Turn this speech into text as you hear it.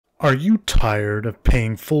Are you tired of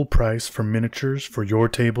paying full price for miniatures for your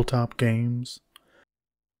tabletop games?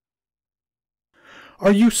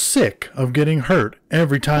 Are you sick of getting hurt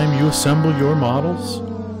every time you assemble your models?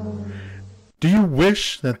 Do you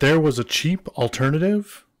wish that there was a cheap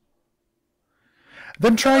alternative?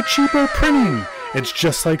 Then try cheaper printing. It's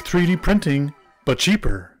just like 3D printing, but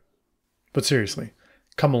cheaper. But seriously,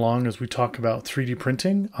 come along as we talk about 3D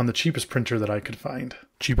printing on the cheapest printer that I could find.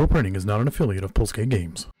 Cheapo Printing is not an affiliate of Pulse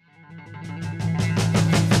Games.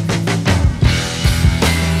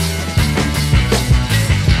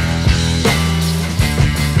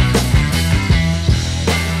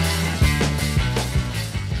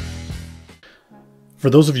 For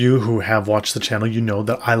those of you who have watched the channel, you know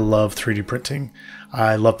that I love 3D printing.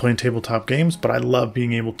 I love playing tabletop games, but I love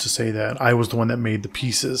being able to say that I was the one that made the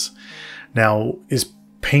pieces. Now, is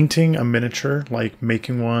painting a miniature like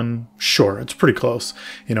making one? Sure, it's pretty close,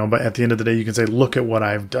 but at the end of the day, you can say, look at what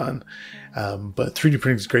I've done. But 3D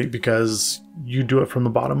printing is great because you do it from the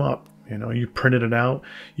bottom up. You printed it out,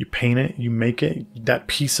 you paint it, you make it. That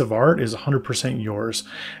piece of art is 100% yours,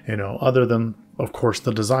 other than, of course,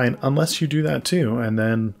 the design, unless you do that too. And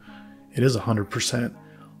then it is 100%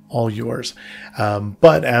 all yours.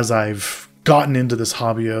 But as I've gotten into this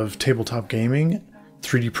hobby of tabletop gaming,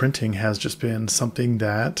 3D printing has just been something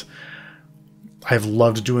that I've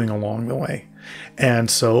loved doing along the way. And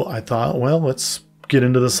so I thought, well, let's get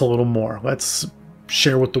into this a little more. Let's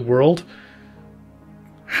share with the world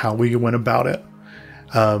how we went about it.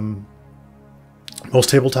 Most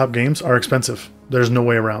tabletop games are expensive. There's no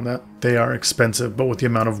way around that. They are expensive, but with the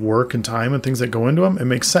amount of work and time and things that go into them, it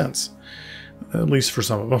makes sense, at least for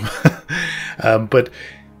some of them. But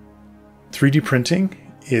 3D printing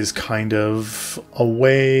is kind of a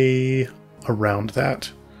way around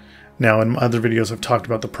that. Now, in other videos, I've talked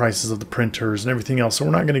about the prices of the printers and everything else, so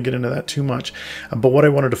we're not going to get into that too much. But what I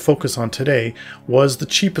wanted to focus on today was the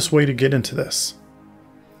cheapest way to get into this.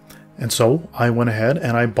 And so I went ahead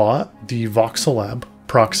and I bought the Voxelab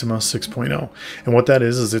Proxima 6.0. And what that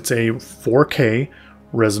is it's a 4K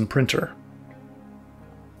resin printer.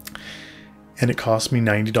 And it cost me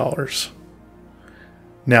 $90.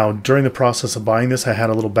 Now, during the process of buying this, I had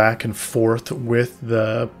a little back and forth with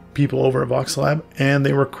the people over at Voxelab, and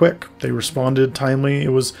they were quick. They responded timely.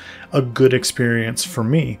 It was a good experience for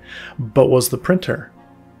me. But was the printer?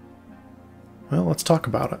 Well, let's talk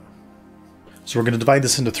about it. So we're going to divide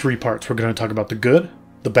this into three parts. We're going to talk about the good,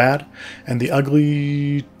 the bad, and the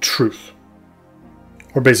ugly truth.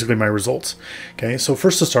 Or basically my results. Okay, so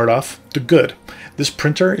first to start off, the good. This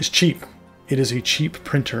printer is cheap. It is a cheap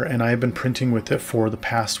printer, and I have been printing with it for the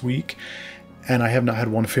past week, and I have not had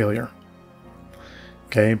one failure.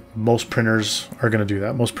 Okay, most printers are going to do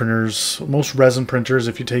that. Most resin printers,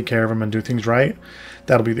 if you take care of them and do things right,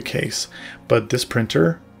 that'll be the case. But this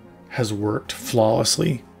printer has worked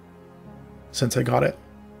flawlessly since I got it.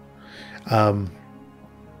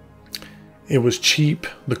 It was cheap.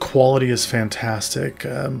 The quality is fantastic.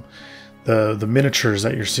 The miniatures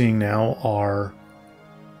that you're seeing now are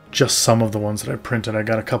just some of the ones that I printed. I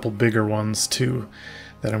got a couple bigger ones too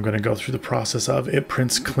that I'm going to go through the process of. It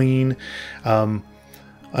prints clean. An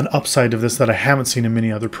upside of this that I haven't seen in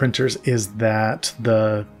many other printers is that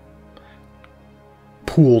the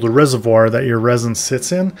pool, the reservoir that your resin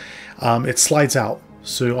sits in, it slides out.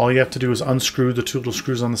 So all you have to do is unscrew the two little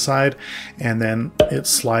screws on the side, and then it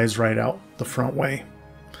slides right out the front way.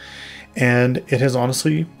 And it has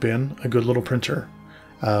honestly been a good little printer.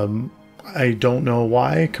 I don't know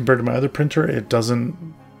why, compared to my other printer, it doesn't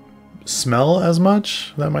smell as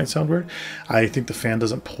much. That might sound weird. I think the fan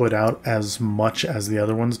doesn't put out as much as the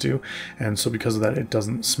other ones do, and so because of that, it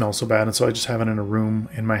doesn't smell so bad. And so I just have it in a room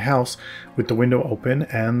in my house with the window open,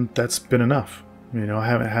 and that's been enough. I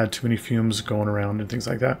haven't had too many fumes going around and things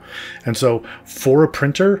like that. And so for a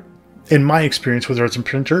printer, in my experience with resin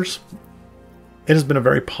printers, it has been a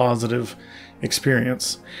very positive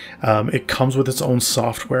experience. It comes with its own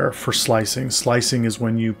software for slicing. Slicing is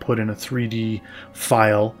when you put in a 3D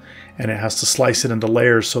file and it has to slice it into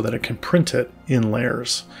layers so that it can print it in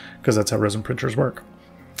layers, because that's how resin printers work.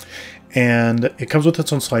 And it comes with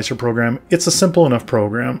its own slicer program. It's a simple enough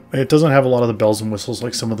program. It doesn't have a lot of the bells and whistles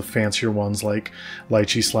like some of the fancier ones like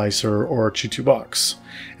Lychee Slicer or Chitubox.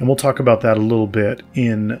 And we'll talk about that a little bit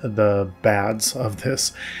in the bads of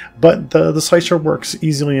this. But the slicer works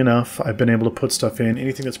easily enough. I've been able to put stuff in.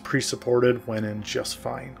 Anything that's pre-supported went in just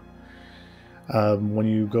fine. When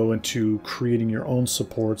you go into creating your own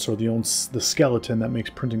supports or the skeleton that makes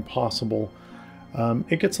printing possible,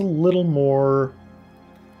 it gets a little more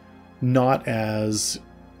not as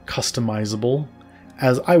customizable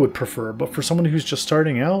as I would prefer. But for someone who's just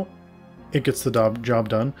starting out, it gets the job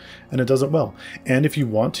done, and it does it well. And if you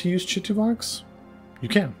want to use Chitubox, you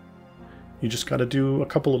can. You just got to do a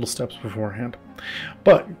couple little steps beforehand.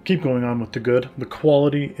 But keep going on with the good. The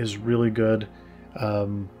quality is really good.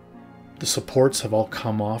 The supports have all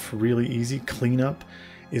come off really easy. Cleanup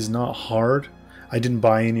is not hard. I didn't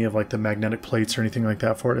buy any of like the magnetic plates or anything like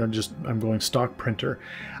that for it. I'm going stock printer.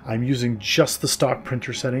 I'm using just the stock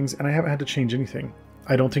printer settings, and I haven't had to change anything.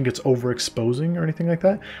 I don't think it's overexposing or anything like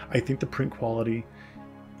that. I think the print quality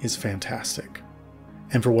is fantastic.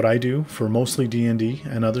 And for what I do, for mostly D&D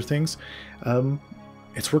and other things,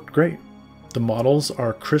 it's worked great. The models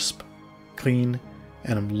are crisp, clean,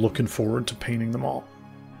 and I'm looking forward to painting them all.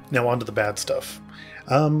 Now on to the bad stuff.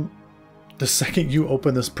 The second you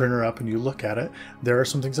open this printer up and you look at it, there are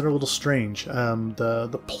some things that are a little strange.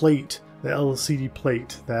 The plate, the LCD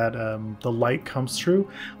plate that the light comes through,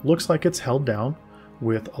 looks like it's held down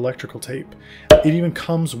with electrical tape. It even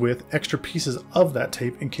comes with extra pieces of that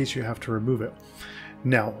tape in case you have to remove it.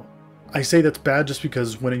 Now, I say that's bad just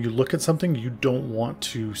because when you look at something, you don't want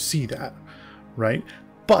to see that, right?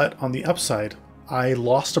 But on the upside, I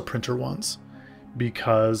lost a printer once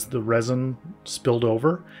because the resin spilled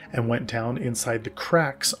over and went down inside the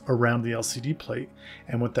cracks around the LCD plate.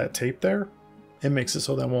 And with that tape there, it makes it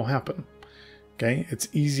so that won't happen. Okay, it's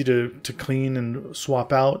easy to clean and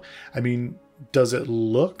swap out. I mean, does it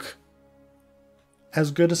look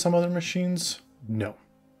as good as some other machines? No.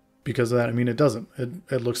 Because of that, I mean, it doesn't.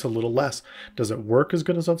 It looks a little less. Does it work as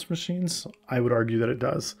good as other machines? I would argue that it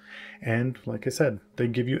does. And like I said, they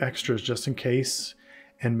give you extras just in case.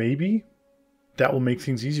 And maybe that will make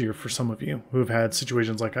things easier for some of you who have had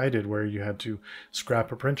situations like I did where you had to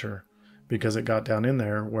scrap a printer because it got down in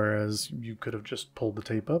there, whereas you could have just pulled the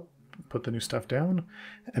tape up, put the new stuff down,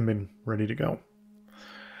 and been ready to go.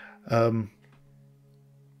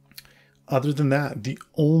 Other than that, the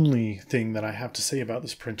only thing that I have to say about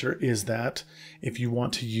this printer is that if you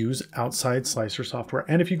want to use outside slicer software,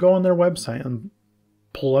 and if you go on their website and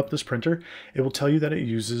pull up this printer, it will tell you that it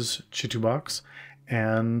uses Chitubox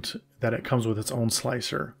and that it comes with its own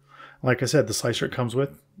slicer. Like I said, the slicer it comes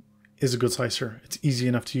with is a good slicer. It's easy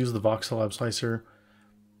enough to use. The Voxelab slicer,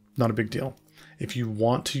 not a big deal. If you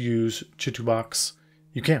want to use Chitubox,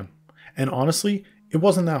 you can. And honestly, it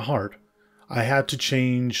wasn't that hard. I had to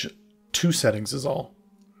change 2 settings is all.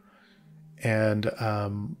 And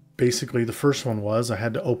basically the first one was I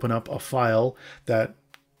had to open up a file that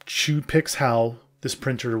picks how this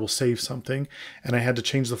printer will save something, and I had to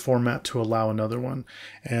change the format to allow another one.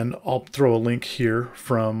 And I'll throw a link here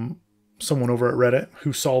from someone over at Reddit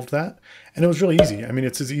who solved that, and it was really easy. I mean,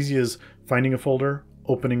 it's as easy as finding a folder,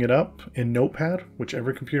 opening it up in Notepad, which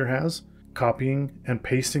every computer has, copying and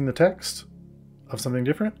pasting the text of something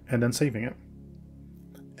different, and then saving it.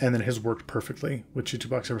 And then it has worked perfectly with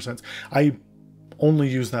Chitubox ever since. I only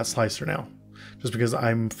use that slicer now, just because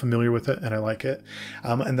I'm familiar with it and I like it.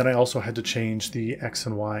 And then I also had to change the X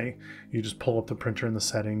and Y. You just pull up the printer in the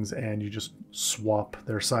settings and you just swap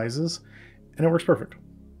their sizes, and it works perfect.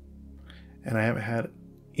 And I haven't had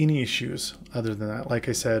any issues other than that. Like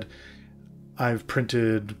I said, I've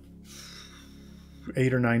printed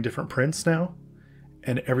 8 or 9 different prints now,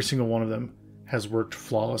 and every single one of them has worked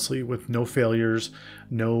flawlessly with no failures,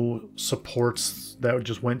 no supports that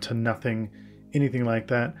just went to nothing, anything like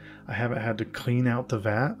that. I haven't had to clean out the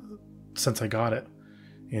vat since I got it.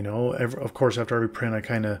 You know, of course, after every print, I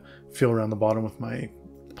kind of feel around the bottom with my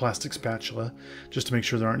plastic spatula just to make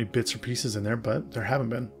sure there aren't any bits or pieces in there, but there haven't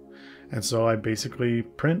been. And so I basically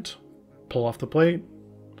print, pull off the plate,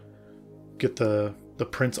 get the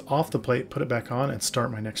prints off the plate, put it back on, and start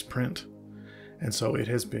my next print. And so it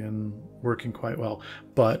has been working quite well.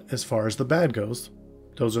 But as far as the bad goes,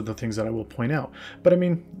 those are the things that I will point out. But I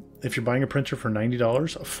mean, if you're buying a printer for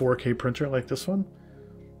 $90, a 4K printer like this one,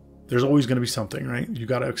 there's always going to be something, right? You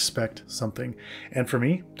got to expect something. And for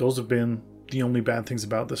me, those have been the only bad things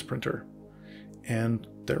about this printer. And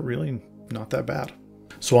they're really not that bad.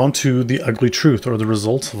 So on to the ugly truth, or the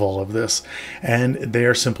results of all of this. And they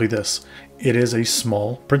are simply this. It is a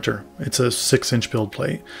small printer. It's a 6-inch build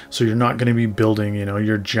plate. So you're not going to be building, you know,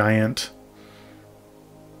 your giant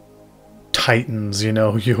titans, you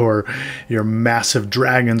know, your massive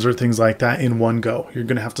dragons or things like that in one go. You're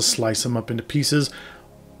going to have to slice them up into pieces.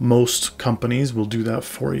 Most companies will do that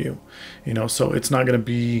for you, you know, so it's not going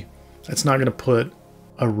to put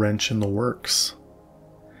a wrench in the works.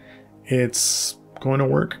 It's going to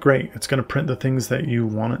work great. It's going to print the things that you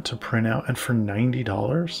want it to print out. And for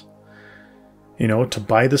 $90, you know, to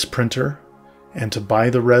buy this printer and to buy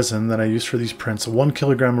the resin that I use for these prints, 1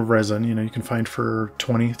 kilogram of resin, you know, you can find for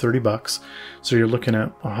 20, 30 bucks. So you're looking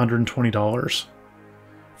at $120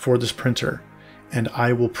 for this printer, and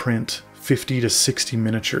I will print 50 to 60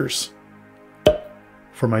 miniatures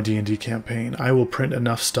for my D&D campaign. I will print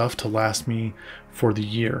enough stuff to last me for the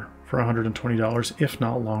year for $120, if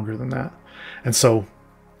not longer than that. And so,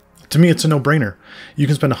 to me, it's a no-brainer. You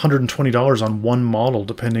can spend $120 on one model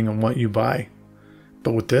depending on what you buy.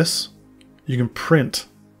 But with this, you can print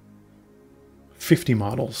 50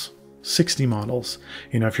 models, 60 models.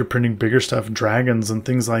 You know, if you're printing bigger stuff, dragons and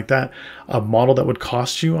things like that, a model that would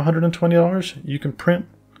cost you $120, you can print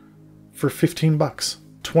for 15 bucks,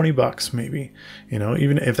 20 bucks maybe. You know,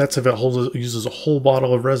 even if it uses a whole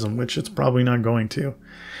bottle of resin, which it's probably not going to.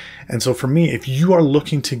 And so for me, if you are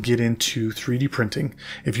looking to get into 3D printing,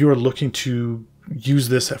 if you are looking to use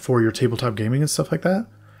this for your tabletop gaming and stuff like that,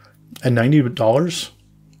 at $90,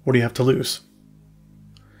 what do you have to lose?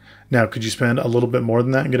 Now, could you spend a little bit more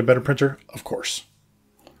than that and get a better printer? Of course.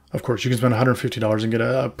 Of course, you can spend $150 and get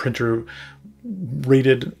a printer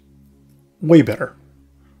rated way better.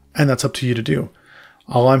 And that's up to you to do.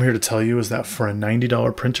 All I'm here to tell you is that for a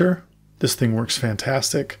 $90 printer, this thing works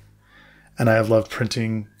fantastic. And I have loved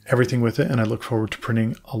printing everything with it, and I look forward to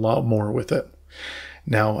printing a lot more with it.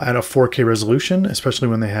 Now, at a 4K resolution, especially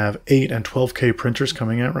when they have 8 and 12K printers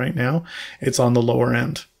coming out right now, it's on the lower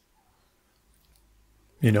end.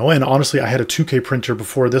 You know, and honestly, I had a 2K printer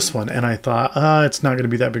before this one, and I thought, it's not going to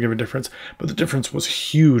be that big of a difference. But the difference was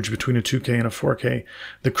huge between a 2K and a 4K.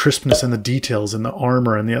 The crispness and the details and the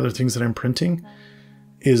armor and the other things that I'm printing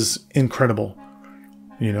is incredible.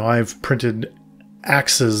 You know, I've printed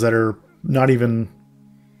axes that are not even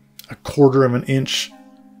a quarter of an inch,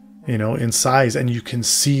 you know, in size, and you can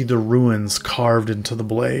see the ruins carved into the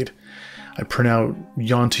blade. I print out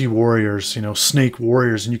Yuan-ti warriors, you know, snake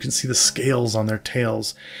warriors, and you can see the scales on their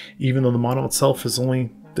tails, even though the model itself is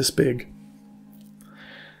only this big.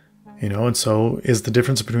 You know, and so is the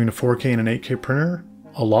difference between a 4K and an 8K printer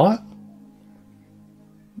a lot?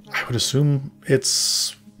 I would assume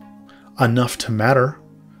it's enough to matter,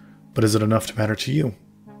 but is it enough to matter to you?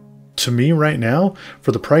 To me right now,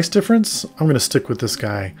 for the price difference, I'm going to stick with this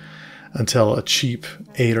guy until a cheap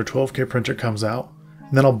 8 or 12K printer comes out.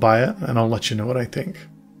 And then I'll buy it and I'll let you know what I think.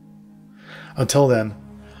 Until then,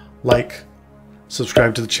 like,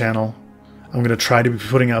 subscribe to the channel. I'm going to try to be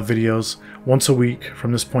putting out videos once a week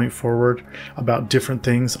from this point forward about different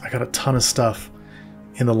things. I got a ton of stuff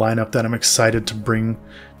in the lineup that I'm excited to bring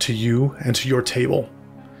to you and to your table.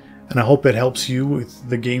 And I hope it helps you with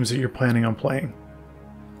the games that you're planning on playing.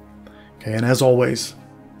 Okay, and as always,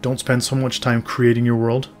 don't spend so much time creating your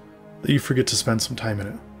world that you forget to spend some time in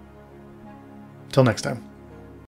it. Till next time.